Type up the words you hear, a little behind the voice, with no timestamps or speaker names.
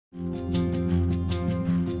Hello,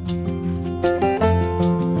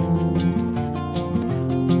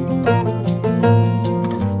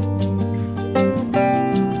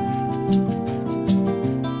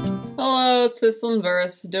 it's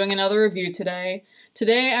Thislinverse, doing another review today.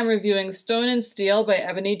 Today I'm reviewing Stone and Steel by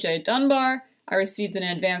Eboni J. Dunbar. I received an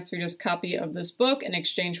advanced reader's copy of this book in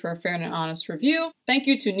exchange for a fair and honest review. Thank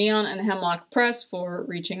you to Neon and Hemlock Press for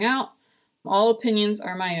reaching out. All opinions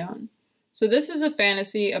are my own. So this is a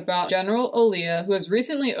fantasy about General Aaliyah, who has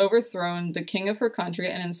recently overthrown the king of her country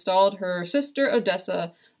and installed her sister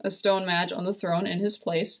Odessa, a stone mage, on the throne in his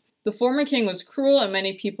place. The former king was cruel and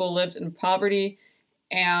many people lived in poverty,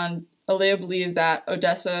 and Aaliyah believes that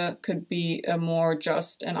Odessa could be a more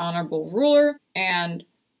just and honorable ruler, and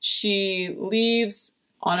she leaves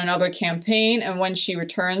on another campaign, and when she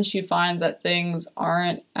returns she finds that things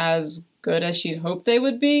aren't as good as she'd hoped they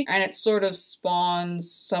would be, and it sort of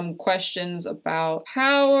spawns some questions about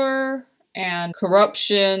power and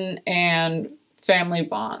corruption and family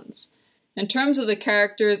bonds. In terms of the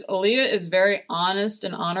characters, Aaliyah is very honest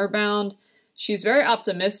and honor-bound. She's very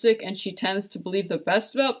optimistic and she tends to believe the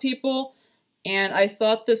best about people, and I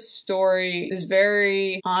thought this story is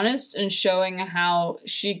very honest in showing how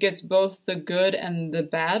she gets both the good and the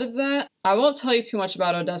bad of that. I won't tell you too much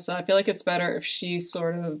about Odessa. I feel like it's better if she's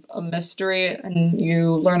sort of a mystery and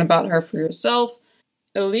you learn about her for yourself.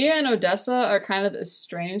 Aaliyah and Odessa are kind of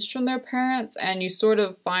estranged from their parents, and you sort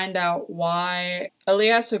of find out why.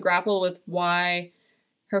 Aaliyah has to grapple with why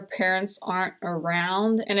her parents aren't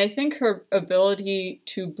around, and I think her ability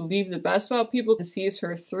to believe the best about people sees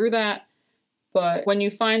her through that. But when you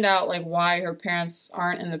find out like why her parents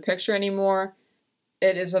aren't in the picture anymore,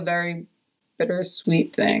 it is a very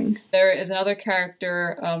bittersweet thing. There is another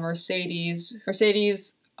character, Mercedes.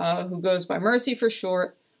 Mercedes, who goes by Mercy for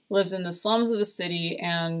short, lives in the slums of the city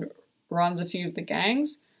and runs a few of the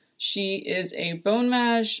gangs. She is a bone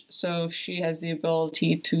mage, so she has the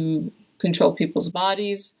ability to control people's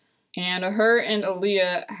bodies. And her and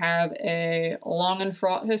Aaliyah have a long and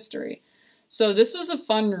fraught history. So this was a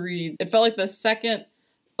fun read. It felt like the second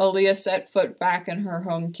Aaliyah set foot back in her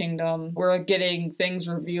home kingdom, we're getting things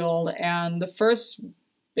revealed, and the first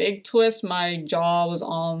big twist, my jaw was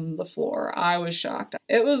on the floor. I was shocked.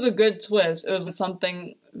 It was a good twist. It was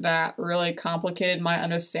something that really complicated my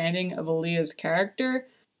understanding of Aaliyah's character,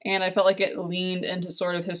 and I felt like it leaned into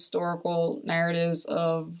sort of historical narratives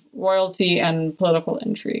of royalty and political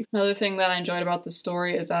intrigue. Another thing that I enjoyed about the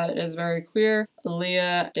story is that it is very queer.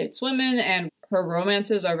 Aaliyah dates women, and her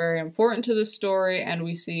romances are very important to the story, and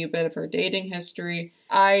we see a bit of her dating history.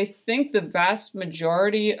 I think the vast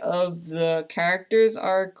majority of the characters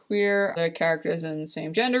are queer. There are characters in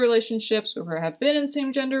same-gender relationships or have been in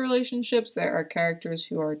same-gender relationships. There are characters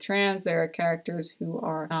who are trans. There are characters who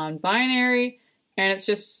are non-binary. And it's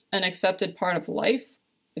just an accepted part of life.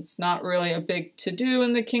 It's not really a big to-do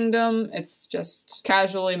in the kingdom. It's just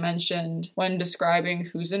casually mentioned when describing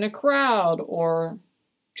who's in a crowd or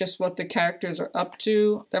just what the characters are up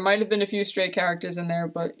to. There might have been a few stray characters in there,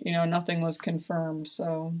 but, you know, nothing was confirmed,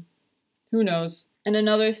 so who knows. And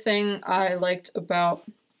another thing I liked about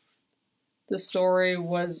the story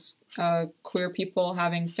was queer people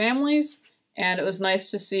having families, and it was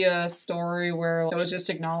nice to see a story where it was just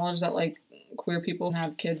acknowledged that, like, queer people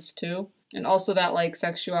have kids too. And also that, like,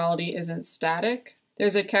 sexuality isn't static.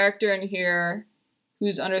 There's a character in here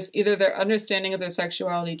who's either their understanding of their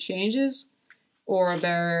sexuality changes or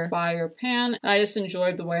they're bi or pan. And I just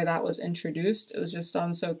enjoyed the way that was introduced. It was just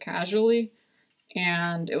done so casually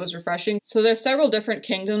and it was refreshing. So there's several different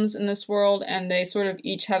kingdoms in this world and they sort of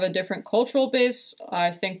each have a different cultural base.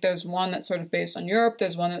 I think there's one that's sort of based on Europe,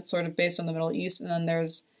 there's one that's sort of based on the Middle East, and then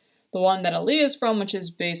there's the one that Aaliyah is from, which is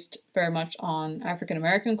based very much on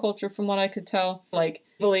African-American culture from what I could tell. Like,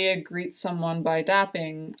 Aaliyah greets someone by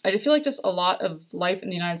dapping. I feel like just a lot of life in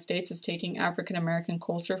the United States is taking African-American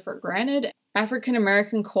culture for granted.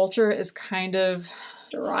 African-American culture is kind of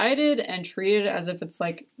derided and treated as if it's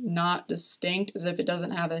like not distinct, as if it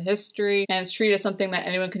doesn't have a history, and it's treated as something that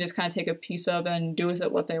anyone can just kind of take a piece of and do with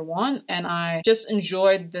it what they want. And I just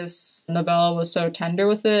enjoyed this novella, was so tender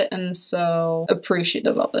with it and so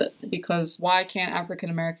appreciative of it, because why can't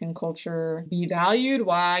African-American culture be valued?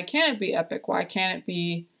 Why can't it be epic? Why can't it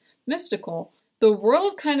be mystical? The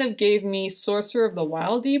world kind of gave me Sorcerer of the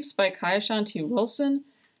Wildeeps by Ashante Wilson.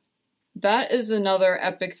 That is another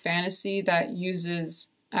epic fantasy that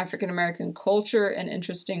uses African-American culture in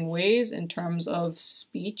interesting ways in terms of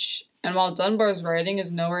speech. And while Dunbar's writing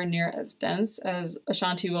is nowhere near as dense as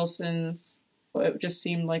Ashante Wilson's, it just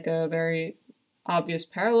seemed like a very obvious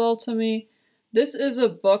parallel to me. This is a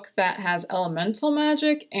book that has elemental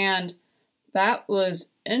magic, and That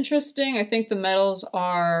was interesting. I think the metals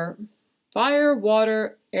are fire,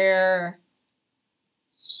 water, air,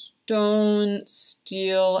 stone,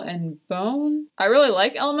 steel, and bone. I really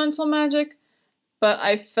like elemental magic, but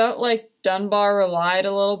I felt like Dunbar relied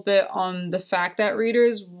a little bit on the fact that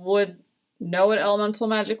readers would know what elemental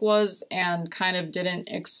magic was and kind of didn't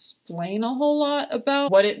explain a whole lot about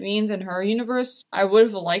what it means in her universe. I would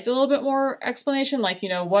have liked a little bit more explanation, like, you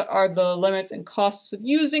know, what are the limits and costs of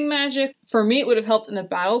using magic? For me, it would have helped in the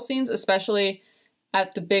battle scenes, especially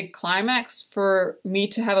at the big climax, for me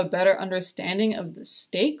to have a better understanding of the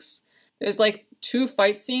stakes. There's like 2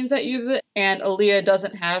 fight scenes that use it, and Aaliyah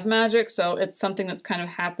doesn't have magic, so it's something that's kind of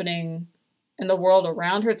happening in the world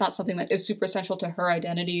around her. It's not something that is super essential to her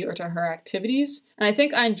identity or to her activities. And I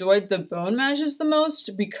think I enjoyed the bone mages the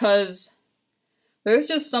most because there's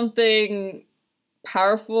just something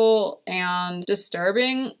powerful and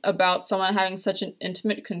disturbing about someone having such an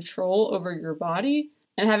intimate control over your body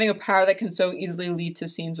and having a power that can so easily lead to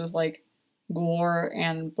scenes with like gore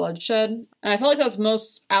and bloodshed. And I felt like that was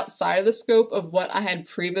most outside of the scope of what I had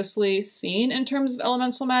previously seen in terms of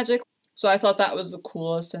elemental magic. So I thought that was the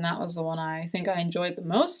coolest, and that was the one I think I enjoyed the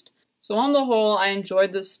most. So on the whole, I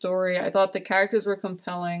enjoyed this story. I thought the characters were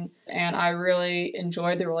compelling, and I really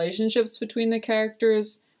enjoyed the relationships between the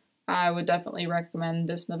characters. I would definitely recommend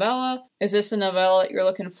this novella. Is this a novella that you're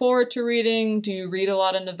looking forward to reading? Do you read a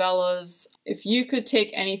lot of novellas? If you could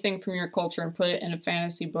take anything from your culture and put it in a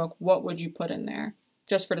fantasy book, what would you put in there?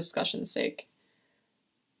 Just for discussion's sake.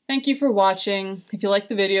 Thank you for watching. If you liked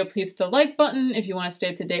the video, please hit the like button. If you want to stay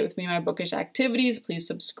up to date with me and my bookish activities, please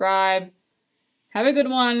subscribe. Have a good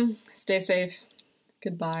one. Stay safe.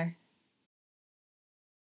 Goodbye.